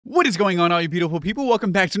What is going on, all you beautiful people?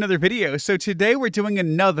 Welcome back to another video. So today we're doing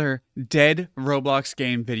another dead Roblox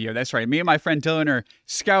game video. That's right, me and my friend Dylan are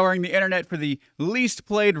scouring the internet for the least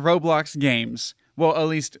played Roblox games. Well, at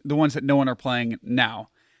least the ones that no one are playing now.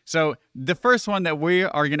 So the first one that we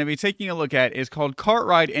are going to be taking a look at is called Cart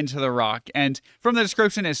Ride Into the Rock. And from the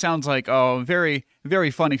description, it sounds like a very,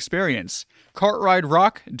 very fun experience. Cart Ride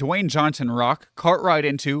Rock, Dwayne Johnson Rock, Cart Ride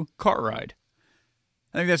Into Cart Ride.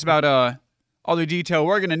 I think that's about all the detail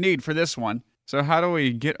we're going to need for this one. So how do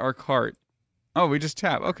we get our cart? Oh, we just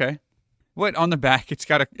tap. Okay. What, on the back? It's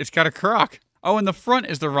got a croc. Oh, and the front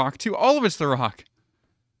is the rock too. All of it's the rock.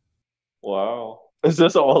 Wow. Is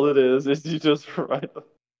this all it is? Is you just right?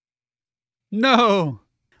 No.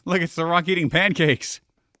 Look, it's the rock eating pancakes.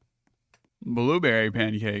 Blueberry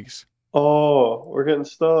pancakes. Oh, we're getting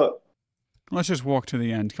stuck. Let's just walk to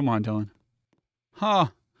the end. Come on, Dylan. Huh.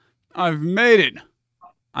 I've made it.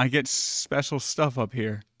 I get special stuff up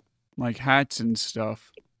here, like hats and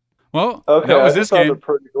stuff. Well, okay, that was this game. A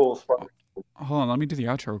pretty cool spot. Hold on, let me do the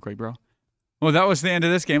outro real quick, bro. Well, that was the end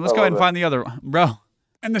of this game. Let's go ahead and find the other one, bro.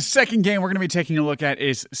 And the second game we're going to be taking a look at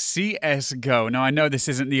is CSGO. Now, I know this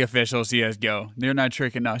isn't the official CSGO. They're not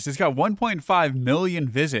tricking us. It's got 1.5 million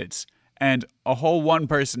visits and a whole one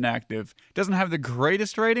person active. Doesn't have the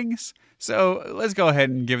greatest ratings, so let's go ahead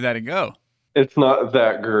and give that a go. It's not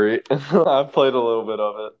that great. I've played a little bit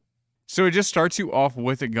of it. So it just starts you off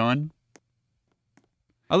with a gun?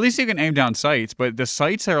 At least you can aim down sights, but the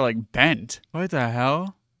sights are like bent. What the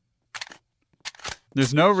hell?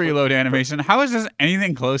 There's no reload animation. How is this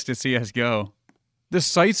anything close to CSGO? The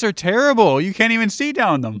sights are terrible. You can't even see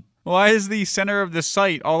down them. Why is the center of the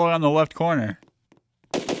sight all the way on the left corner?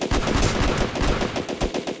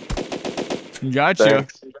 Gotcha.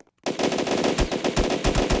 Thanks.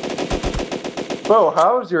 Bro,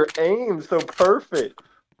 how is your aim so perfect?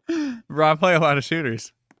 Bro, I play a lot of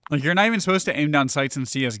shooters. Like, you're not even supposed to aim down sights in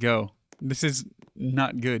CSGO. This is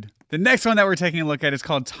not good. The next one that we're taking a look at is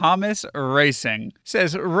called Thomas Racing. It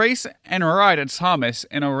says, race and ride at Thomas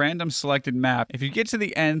in a random selected map. If you get to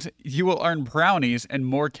the end, you will earn brownies and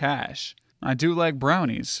more cash. I do like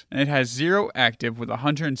brownies. And it has 0 active with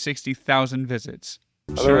 160,000 visits.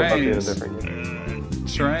 Trains.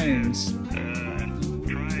 Trains.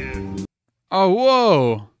 Oh,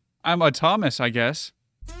 whoa. I'm a Thomas, I guess.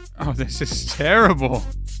 Oh, this is terrible.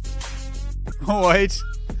 Wait.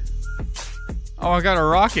 Oh, I got a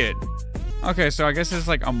rocket. Okay, so I guess it's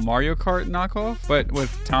like a Mario Kart knockoff, but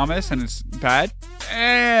with Thomas, and it's bad.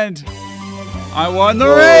 And I won the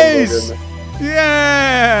race!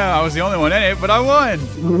 Yeah! I was the only one in it, but I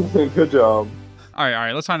won. Good job. All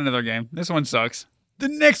right, let's find another game. This one sucks. The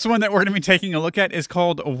next one that we're going to be taking a look at is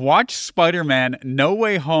called Watch Spider-Man No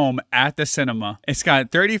Way Home at the Cinema. It's got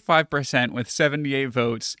 35% with 78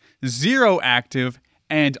 votes, 0 active,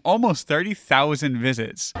 and almost 30,000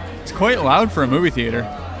 visits. It's quite loud for a movie theater.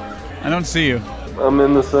 I don't see you. I'm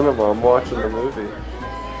in the cinema. I'm watching the movie.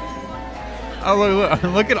 Oh,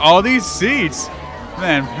 look at all these seats.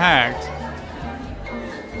 Man, packed.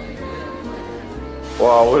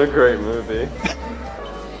 Wow, what a great movie.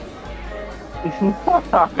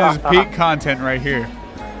 This is peak content right here.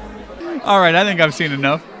 All right, I think I've seen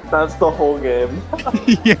enough. That's the whole game.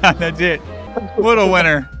 Yeah, that's it. What a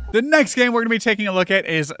winner. The next game we're going to be taking a look at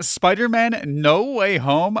is Spider-Man No Way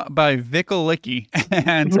Home by Vicalicki.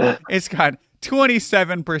 And it's got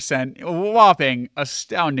 27%, whopping,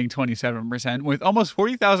 astounding 27%, with almost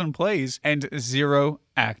 40,000 plays and 0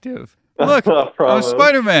 active. Look, I'm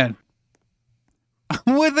Spider-Man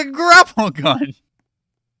with a grapple gun.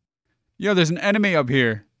 Yo, there's an enemy up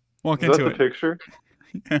here. Walk into it. Is that the picture?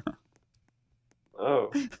 Yeah.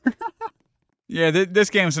 Oh. Yeah,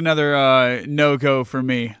 this game's another no-go for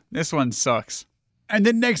me. This one sucks. And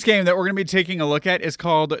the next game that we're going to be taking a look at is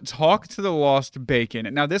called Talk to the Lost Bacon.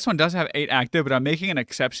 Now, this one does have 8 active, but I'm making an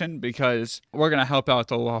exception because we're going to help out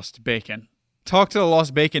the Lost Bacon. Talk to the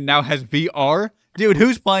Lost Bacon now has VR. Dude,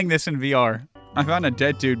 who's playing this in VR? I found a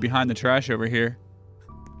dead dude behind the trash over here.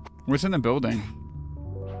 What's in the building?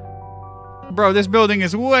 Bro, this building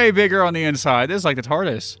is way bigger on the inside. This is like the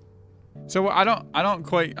TARDIS. So I don't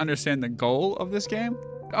quite understand the goal of this game.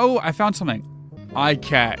 Oh, I found something.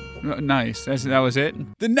 iCat. Nice. That was it.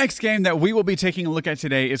 The next game that we will be taking a look at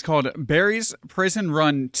today is called Barry's Prison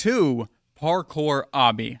Run 2 Parkour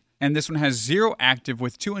Obby. And this one has 0 active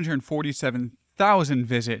with 247,000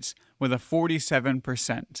 visits with a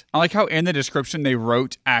 47%. I like how in the description they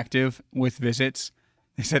wrote active with visits.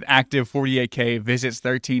 They said active 48K, visits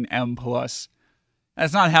 13M plus.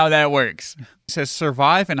 That's not how that works. It says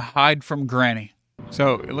survive and hide from Granny.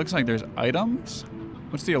 So it looks like there's items.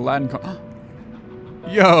 What's the Aladdin card?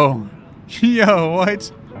 Yo,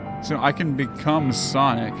 what? So I can become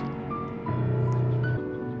Sonic.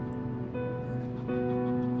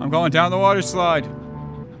 I'm going down the water slide.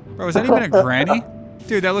 Bro, is that even a granny?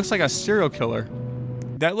 Dude, that looks like a serial killer.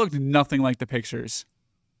 That looked nothing like the pictures.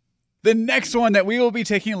 The next one that we will be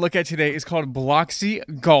taking a look at today is called Bloxy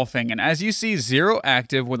Golfing. And as you see, 0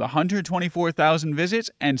 active with 124,000 visits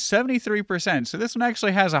and 73%. So this one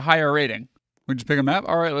actually has a higher rating. We just pick a map?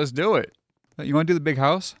 All right, let's do it. You want to do the big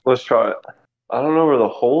house? Let's try it. I don't know where the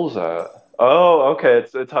hole's at. Oh, okay.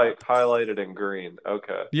 It's like highlighted in green.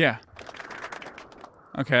 Okay. Yeah.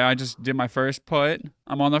 Okay, I just did my first putt.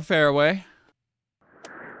 I'm on the fairway.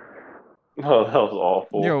 Oh, that was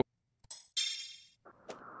awful. Yo.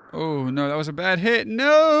 Oh, no, that was a bad hit.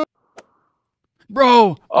 No!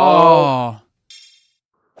 Bro! Oh.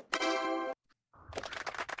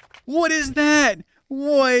 What is that?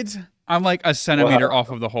 What? I'm like a centimeter off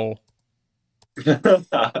of the hole.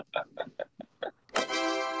 But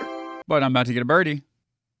I'm about to get a birdie.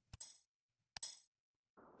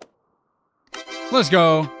 Let's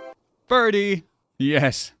go. Birdie.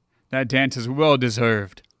 Yes, that dance is well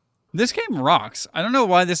deserved. This game rocks. I don't know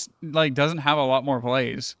why this doesn't have a lot more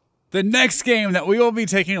plays. The next game that we will be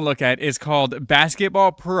taking a look at is called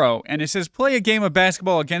Basketball Pro, and it says play a game of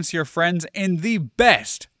basketball against your friends in the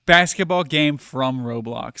best basketball game from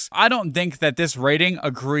Roblox. I don't think that this rating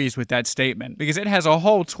agrees with that statement because it has a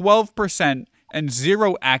whole 12% and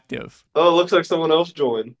 0 active. Oh, it looks like someone else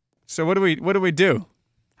joined. So what do we do?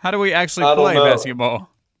 How do we actually play basketball?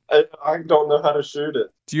 I don't know how to shoot it.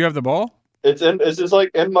 Do you have the ball? It's just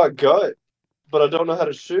like in my gut, but I don't know how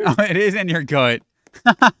to shoot. Oh, it is in your gut.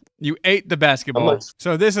 You ate the basketball.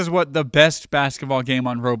 So this is what the best basketball game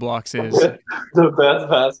on Roblox is. The best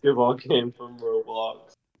basketball game from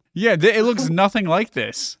Roblox. Yeah, it looks nothing like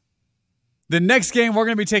this. The next game we're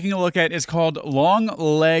going to be taking a look at is called Long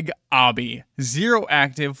Leg Obby. 0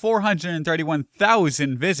 active,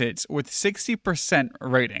 431,000 visits with 60%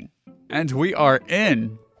 rating. And we are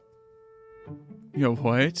in. Yo,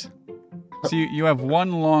 what? So you have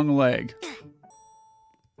one long leg.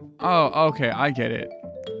 Oh, okay, I get it.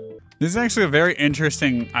 This is actually a very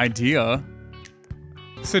interesting idea.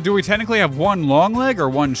 So do we technically have one long leg or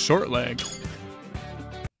one short leg?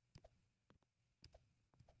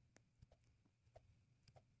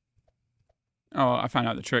 Oh, I found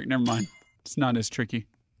out the trick. Never mind. It's not as tricky.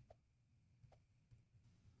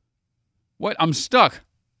 What? I'm stuck.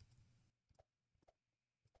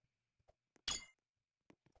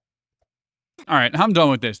 All right, I'm done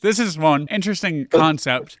with this. This is one interesting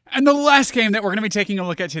concept. And the last game that we're going to be taking a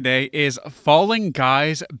look at today is Falling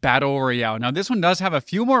Guys Battle Royale. Now, this one does have a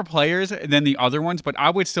few more players than the other ones, but I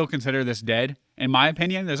would still consider this dead. In my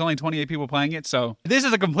opinion, there's only 28 people playing it, so this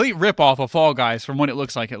is a complete ripoff of Fall Guys from what it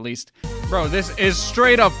looks like, at least. Bro, this is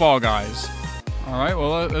straight up Fall Guys. All right,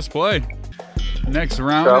 well, let's play. Next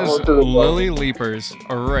round is Lily Leapers,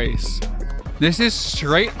 a race. This is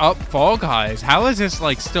straight up Fall Guys. How is this,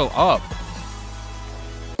 still up?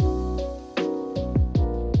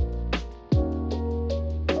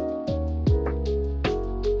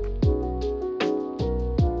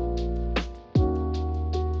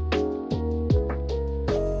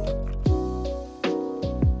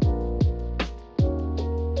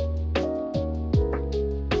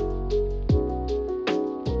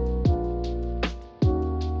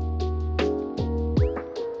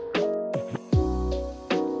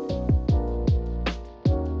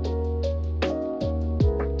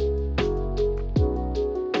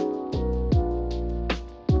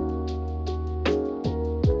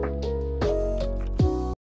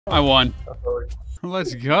 I won.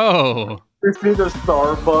 Let's go. You see the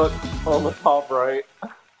Starbucks on the top right?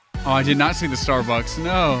 Oh, I did not see the Starbucks.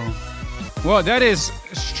 No. Well, that is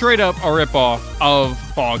straight up a ripoff of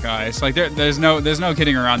Fall Guys. There's no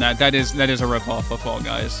kidding around that. That is a ripoff of Fall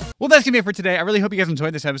Guys. Well, that's gonna be it for today. I really hope you guys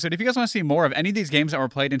enjoyed this episode. If you guys want to see more of any of these games that were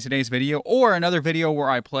played in today's video, or another video where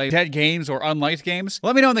I play dead games or unliked games,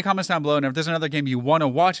 let me know in the comments down below. And if there's another game you want to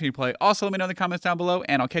watch me play, also let me know in the comments down below.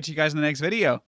 And I'll catch you guys in the next video.